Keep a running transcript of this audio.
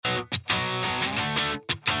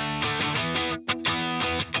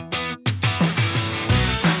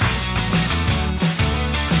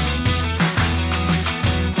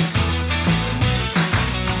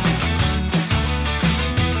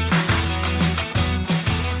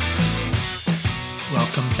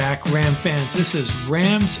back, Ram fans. This is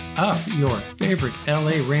Rams Up, your favorite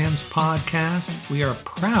LA Rams podcast. We are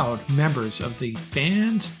proud members of the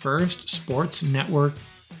Fans First Sports Network.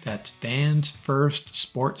 That's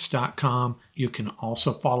fansfirstsports.com. You can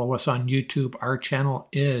also follow us on YouTube. Our channel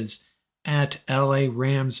is at LA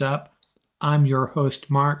Rams Up. I'm your host,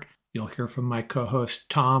 Mark. You'll hear from my co-host,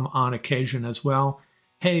 Tom, on occasion as well.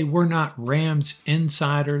 Hey, we're not Rams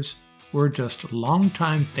insiders. We're just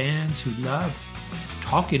longtime fans who love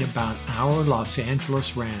talking about our Los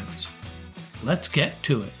Angeles Rams. Let's get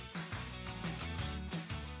to it.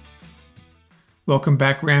 Welcome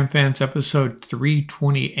back, Ram fans, episode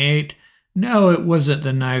 328. No, it wasn't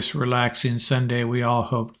the nice, relaxing Sunday we all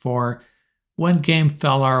hoped for. One game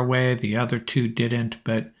fell our way, the other two didn't,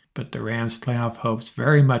 but the Rams' playoff hopes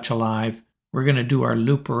very much alive. We're going to do our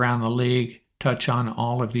loop around the league, touch on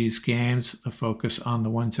all of these games, the focus on the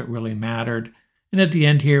ones that really mattered. And at the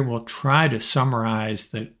end here, we'll try to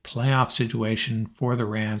summarize the playoff situation for the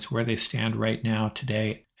Rams, where they stand right now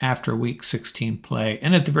today after Week 16 play.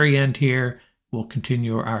 And at the very end here, we'll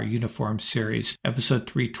continue our uniform series. Episode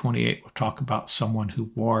 328, we'll talk about someone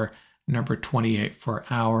who wore number 28 for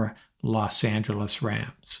our Los Angeles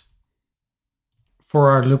Rams.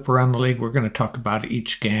 For our loop around the league, we're going to talk about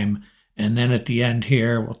each game. And then at the end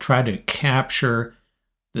here, we'll try to capture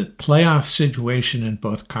the playoff situation in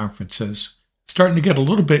both conferences. Starting to get a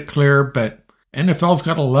little bit clearer, but NFL's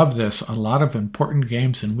got to love this. A lot of important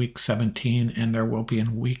games in Week 17, and there will be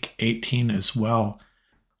in Week 18 as well.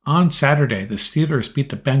 On Saturday, the Steelers beat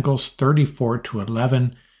the Bengals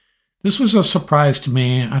 34-11. This was a surprise to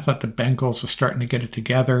me. I thought the Bengals were starting to get it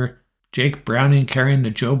together. Jake Browning carrying the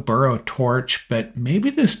Joe Burrow torch, but maybe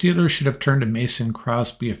the Steelers should have turned to Mason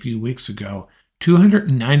Crosby a few weeks ago.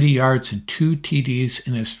 290 yards and 2 TDs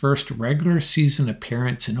in his first regular season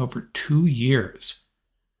appearance in over 2 years.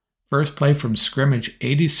 First play from scrimmage,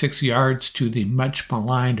 86 yards to the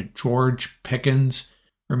much-maligned George Pickens.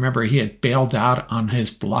 Remember, he had bailed out on his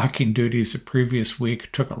blocking duties the previous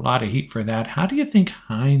week, took a lot of heat for that. How do you think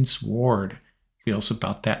Hines Ward feels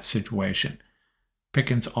about that situation?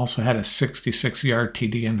 Pickens also had a 66-yard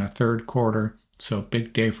TD in the third quarter, so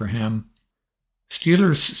big day for him.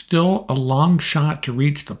 Steelers still a long shot to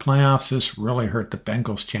reach the playoffs. This really hurt the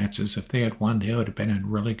Bengals' chances. If they had won, they would have been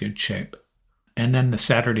in really good shape. And then the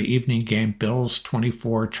Saturday evening game, Bills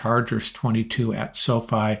 24, Chargers 22 at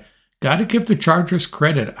SoFi. Got to give the Chargers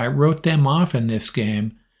credit. I wrote them off in this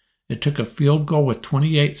game. It took a field goal with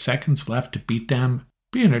 28 seconds left to beat them.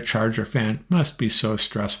 Being a Charger fan must be so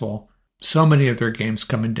stressful. So many of their games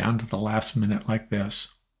coming down to the last minute like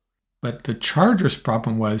this. But the Chargers'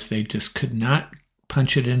 problem was they just could not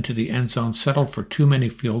punch it into the end zone, settled for too many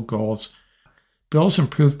field goals. Bills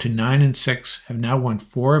improved to 9-6, have now won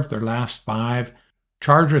 4 of their last 5.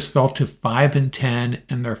 Chargers fell to 5-10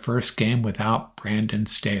 in their first game without Brandon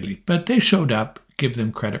Staley, but they showed up. Give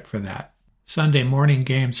them credit for that. Sunday morning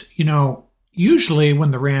games, usually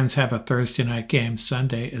when the Rams have a Thursday night game,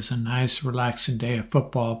 Sunday is a nice, relaxing day of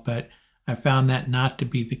football, but I found that not to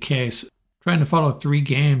be the case. Trying to follow 3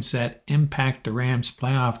 games that impact the Rams'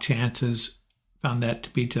 playoff chances, found that to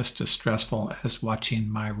be just as stressful as watching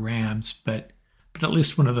my Rams, but at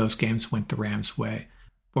least one of those games went the Rams' way.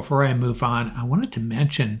 Before I move on, I wanted to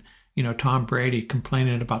mention, Tom Brady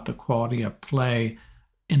complaining about the quality of play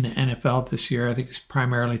in the NFL this year. I think he's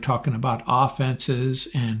primarily talking about offenses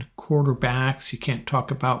and quarterbacks. You can't talk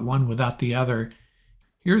about one without the other.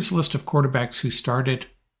 Here's a list of quarterbacks who started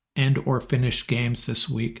and or finished games this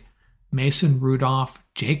week. Mason Rudolph,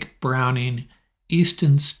 Jake Browning,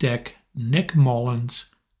 Easton Stick, Nick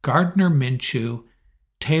Mullins, Gardner Minshew,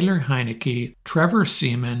 Taylor Heineke, Trevor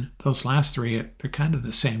Seaman, those last 3, they're kind of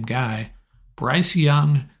the same guy, Bryce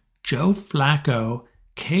Young, Joe Flacco,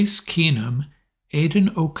 Case Keenum,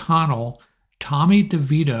 Aiden O'Connell, Tommy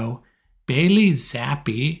DeVito, Bailey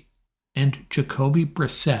Zappi, and Jacoby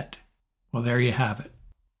Brissett. Well, there you have it.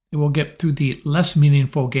 We'll get through the less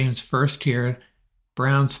meaningful games first here.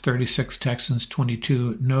 Browns 36, Texans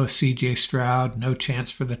 22. No C.J. Stroud, no chance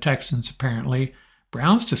for the Texans apparently.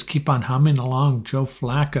 Browns just keep on humming along. Joe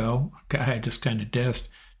Flacco, a guy I just kind of dissed,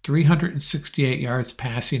 368 yards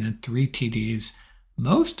passing and 3 TDs.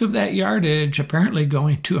 Most of that yardage apparently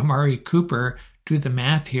going to Amari Cooper. Do the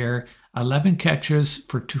math here. 11 catches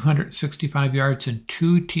for 265 yards and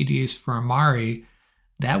 2 TDs for Amari.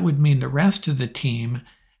 That would mean the rest of the team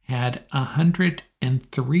had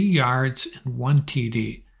 103 yards and 1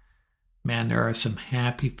 TD. Man, there are some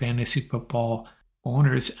happy fantasy football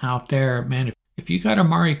owners out there. Man, if you got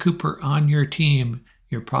Amari Cooper on your team,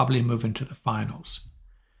 you're probably moving to the finals.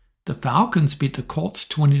 The Falcons beat the Colts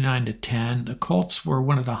 29-10. The Colts were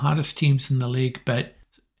one of the hottest teams in the league, but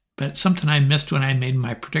But something I missed when I made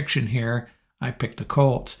my prediction here, I picked the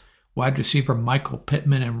Colts. Wide receiver Michael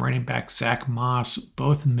Pittman and running back Zach Moss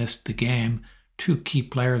both missed the game, two key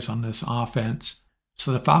players on this offense.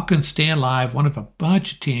 So the Falcons stay alive, one of a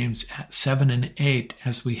bunch of teams at 7-8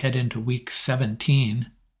 as we head into week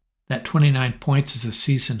 17. That 29 points is a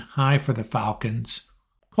season high for the Falcons.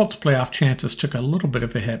 Colts playoff chances took a little bit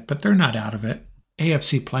of a hit, but they're not out of it.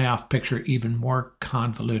 AFC playoff picture even more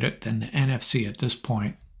convoluted than the NFC at this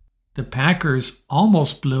point. The Packers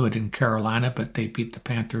almost blew it in Carolina, but they beat the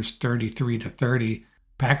Panthers 33-30.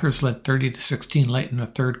 Packers led 30-16 late in the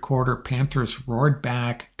third quarter. Panthers roared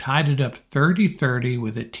back, tied it up 30-30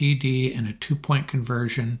 with a TD and a 2-point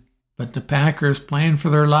conversion. But the Packers, playing for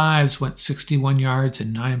their lives, went 61 yards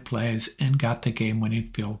in 9 plays and got the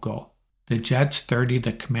game-winning field goal. The Jets 30,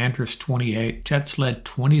 the Commanders 28. Jets led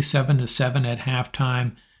 27-7 at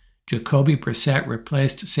halftime. Jacoby Brissett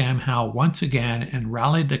replaced Sam Howell once again and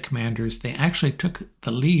rallied the Commanders. They actually took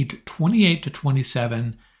the lead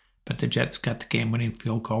 28-27, but the Jets got the game-winning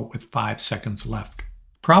field goal with 5 seconds left.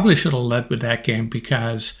 Probably should have led with that game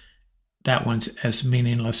because that one's as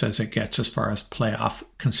meaningless as it gets as far as playoff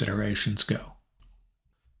considerations go.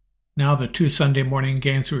 Now the two Sunday morning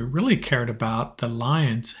games we really cared about, the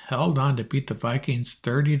Lions held on to beat the Vikings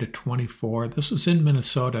 30-24. This was in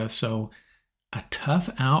Minnesota, so a tough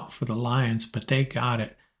out for the Lions, but they got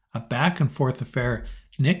it. A back-and-forth affair.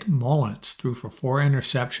 Nick Mullins threw for 4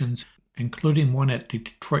 interceptions, including one at the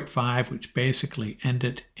Detroit 5, which basically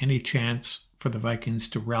ended any chance for the Vikings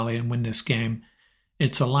to rally and win this game.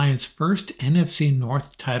 It's the Lions' first NFC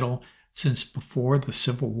North title since before the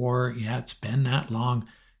Civil War. Yeah, it's been that long.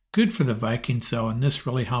 Good for the Vikings, though, and this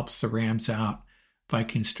really helps the Rams out.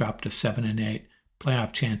 Vikings dropped to 7-8.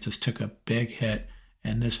 Playoff chances took a big hit,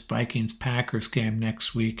 and this Vikings-Packers game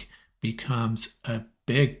next week becomes a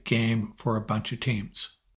big game for a bunch of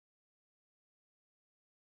teams.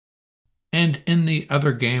 And in the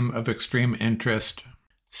other game of extreme interest,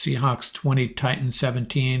 Seahawks 20, Titans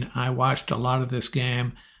 17. I watched a lot of this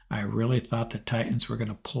game. I really thought the Titans were going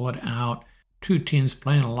to pull it out. Two teams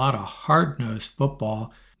playing a lot of hard-nosed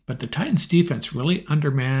football, but the Titans defense really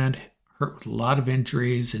undermanned, hurt with a lot of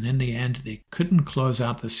injuries, and in the end, they couldn't close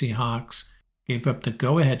out the Seahawks. Gave up the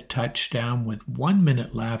go-ahead touchdown with 1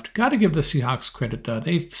 minute left. Got to give the Seahawks credit, though.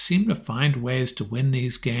 They seem to find ways to win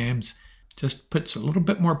these games. Just puts a little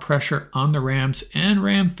bit more pressure on the Rams and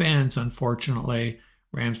Ram fans, unfortunately.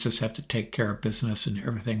 Rams just have to take care of business and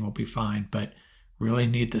everything will be fine, but really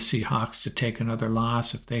need the Seahawks to take another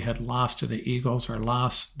loss. If they had lost to the Eagles or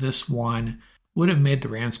lost this one, would have made the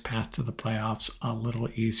Rams' path to the playoffs a little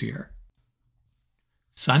easier.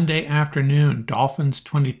 Sunday afternoon, Dolphins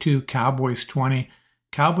 22, Cowboys 20.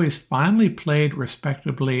 Cowboys finally played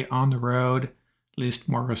respectably on the road, at least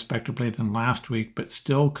more respectably than last week, but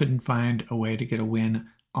still couldn't find a way to get a win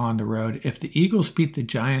on the road. If the Eagles beat the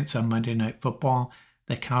Giants on Monday Night Football,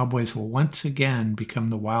 the Cowboys will once again become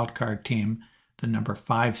the wild card team, the number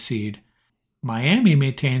 5 seed. Miami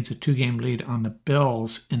maintains a 2-game lead on the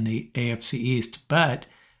Bills in the AFC East, but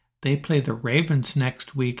they play the Ravens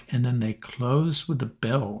next week, and then they close with the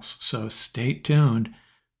Bills, so stay tuned.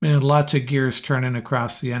 Man, lots of gears turning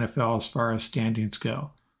across the NFL as far as standings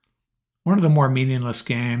go. One of the more meaningless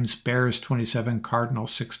games, Bears 27,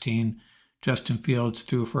 Cardinals 16. Justin Fields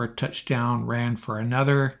threw for a touchdown, ran for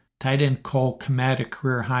another. Tight end Cole Kmet, a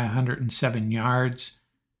career-high 107 yards,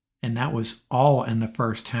 and that was all in the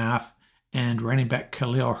first half. And running back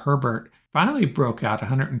Khalil Herbert finally broke out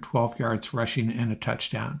 112 yards rushing and a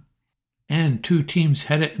touchdown. And two teams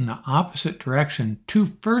headed in the opposite direction. Two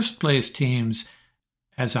first-place teams,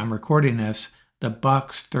 as I'm recording this, the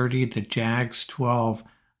Bucs 30, the Jags 12,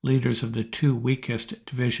 leaders of the two weakest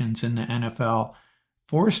divisions in the NFL.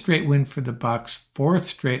 4 straight win for the Bucs, 4th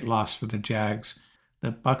straight loss for the Jags.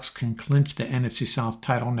 The Bucs can clinch the NFC South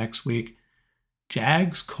title next week.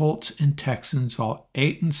 Jags, Colts, and Texans all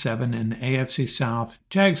 8-7 in the AFC South.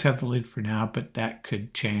 Jags have the lead for now, but that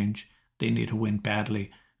could change. They need to win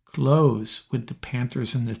badly. Close with the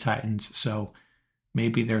Panthers and the Titans, so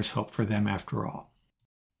maybe there's hope for them after all.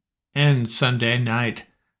 And Sunday night,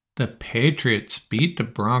 the Patriots beat the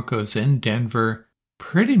Broncos in Denver,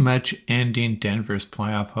 pretty much ending Denver's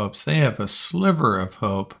playoff hopes. They have a sliver of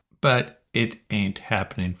hope, but it ain't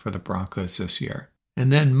happening for the Broncos this year.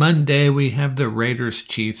 And then Monday, we have the Raiders,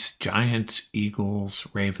 Chiefs, Giants, Eagles,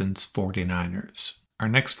 Ravens, 49ers. Our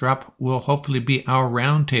next drop will hopefully be our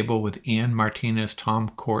roundtable with Ian Martinez, Tom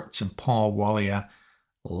Courts, and Paul Walia.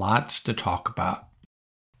 Lots to talk about.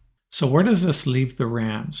 So where does this leave the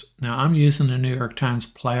Rams? Now, I'm using the New York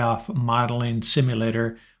Times playoff modeling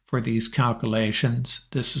simulator for these calculations.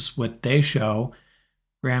 This is what they show.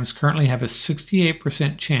 Rams currently have a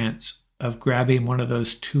 68% chance of grabbing one of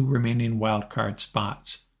those 2 remaining wildcard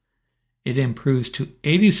spots. It improves to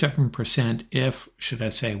 87% if, should I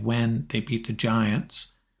say, when they beat the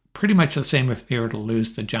Giants. Pretty much the same if they were to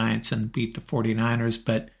lose the Giants and beat the 49ers,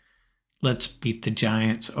 but let's beat the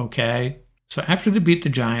Giants, okay? So after they beat the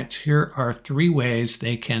Giants, here are 3 ways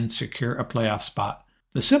they can secure a playoff spot.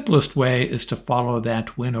 The simplest way is to follow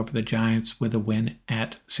that win over the Giants with a win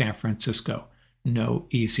at San Francisco. No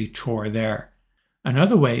easy chore there.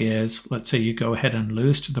 Another way is, let's say you go ahead and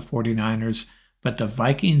lose to the 49ers, but the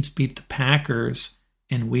Vikings beat the Packers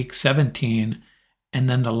in Week 17, and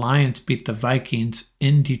then the Lions beat the Vikings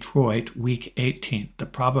in Detroit Week 18. The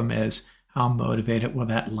problem is, how motivated will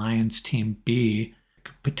that Lions team be?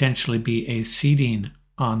 Could potentially be a seeding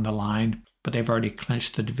on the line, but they've already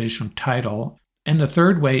clinched the division title. And the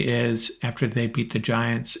third way is, after they beat the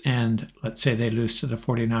Giants and let's say they lose to the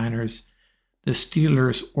 49ers, the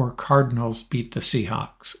Steelers or Cardinals beat the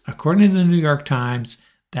Seahawks. According to the New York Times,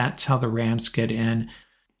 that's how the Rams get in.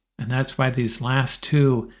 And that's why these last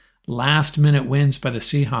 2 last-minute wins by the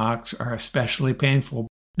Seahawks are especially painful.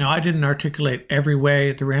 Now, I didn't articulate every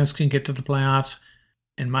way the Rams can get to the playoffs.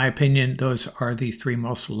 In my opinion, those are the 3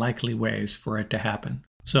 most likely ways for it to happen.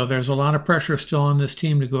 So there's a lot of pressure still on this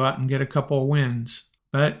team to go out and get a couple of wins.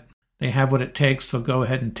 But they have what it takes. They'll go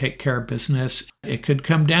ahead and take care of business. It could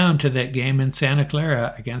come down to that game in Santa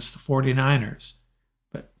Clara against the 49ers.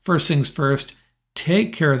 But first things first,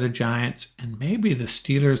 take care of the Giants, and maybe the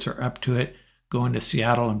Steelers are up to it, go into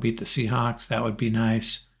Seattle and beat the Seahawks. That would be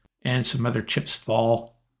nice. And some other chips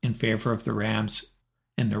fall in favor of the Rams,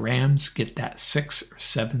 and the Rams get that 6 or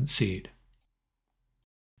 7 seed.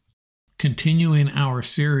 Continuing our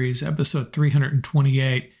series, episode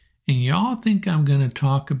 328, and y'all think I'm going to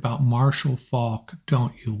talk about Marshall Faulk,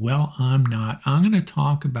 don't you? Well, I'm not. I'm going to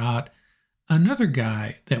talk about another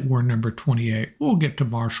guy that wore number 28. We'll get to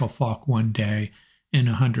Marshall Faulk one day in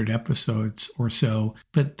 100 episodes or so,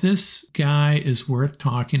 but this guy is worth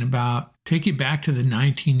talking about. Take you back to the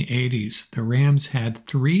 1980s. The Rams had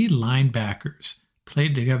 3 linebackers,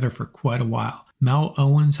 played together for quite a while. Mel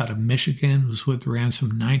Owens out of Michigan was with the Rams from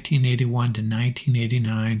 1981 to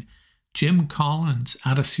 1989. Jim Collins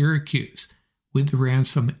out of Syracuse with the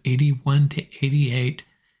Rams from 81 to 88.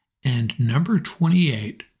 And number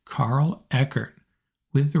 28, Carl Eckert,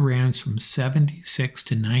 with the Rams from 76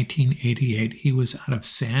 to 1988. He was out of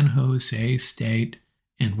San Jose State.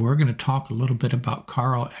 And we're going to talk a little bit about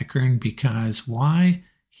Carl Eckert because why?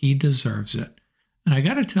 He deserves it. And I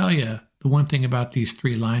got to tell you, the one thing about these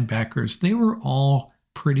 3 linebackers, they were all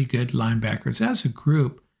pretty good linebackers. As a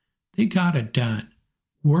group, they got it done.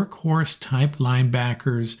 Workhorse type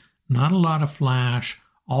linebackers, not a lot of flash,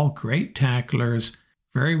 all great tacklers,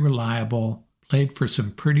 very reliable, played for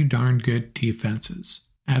some pretty darn good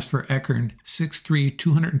defenses. As for Eckert, 6'3",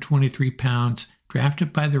 223 pounds,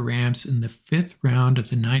 drafted by the Rams in the 5th round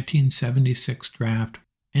of the 1976 draft,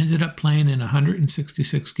 ended up playing in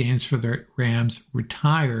 166 games for the Rams,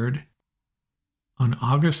 retired on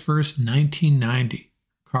August 1st, 1990.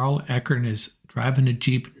 Carl Eckert is driving a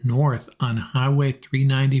Jeep north on Highway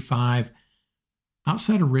 395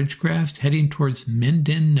 outside of Ridgecrest, heading towards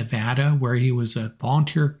Minden, Nevada, where he was a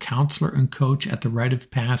volunteer counselor and coach at the Rite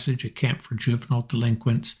of Passage, a camp for juvenile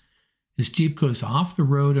delinquents. His Jeep goes off the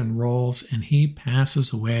road and rolls, and he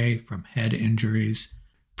passes away from head injuries.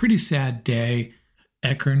 Pretty sad day.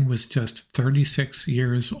 Eckert was just 36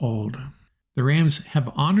 years old. The Rams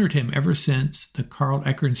have honored him ever since the Carl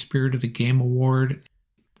Eckert Spirit of the Game Award.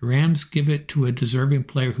 The Rams give it to a deserving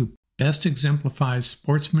player who best exemplifies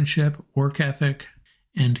sportsmanship, work ethic,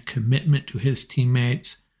 and commitment to his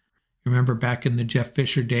teammates. Remember back in the Jeff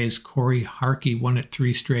Fisher days, Corey Harkey won it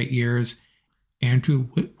 3 straight years. Andrew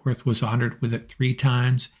Whitworth was honored with it 3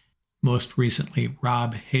 times. Most recently,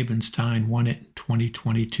 Rob Havenstein won it in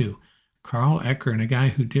 2022. Carl Eckert, a guy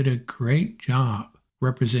who did a great job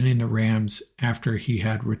representing the Rams after he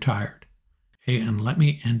had retired. Hey, and let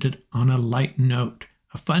me end it on a light note.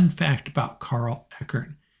 A fun fact about Carl Eckert.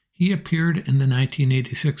 He appeared in the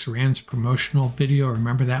 1986 Rams promotional video.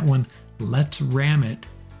 Remember that one? Let's Ram It.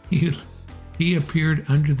 He appeared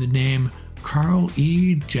under the name Carl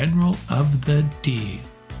E. General of the D.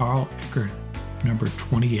 Carl Eckert, number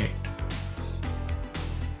 28.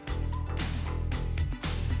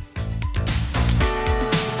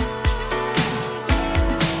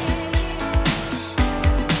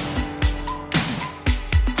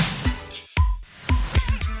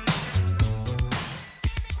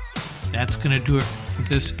 That's going to do it for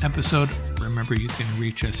this episode. Remember, you can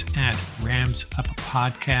reach us at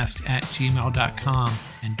ramsuppodcast@gmail.com.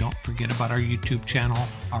 And don't forget about our YouTube channel.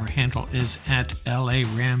 Our handle is at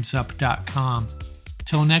laramsup.com.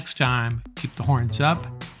 Till next time, keep the horns up,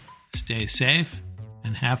 stay safe,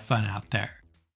 and have fun out there.